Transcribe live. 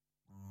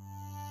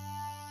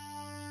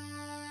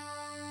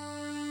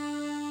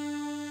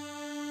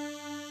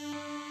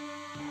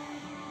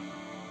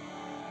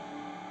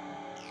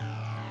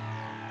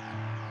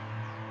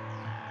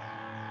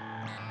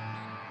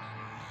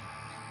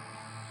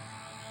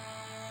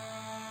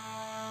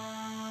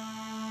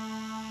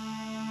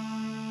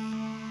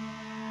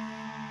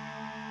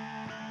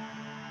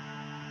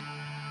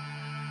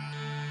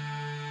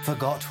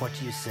Forgot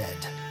what you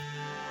said.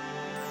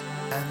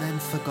 And then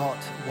forgot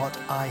what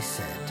I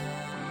said.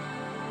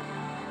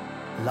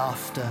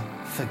 Laughter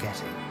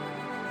forgetting.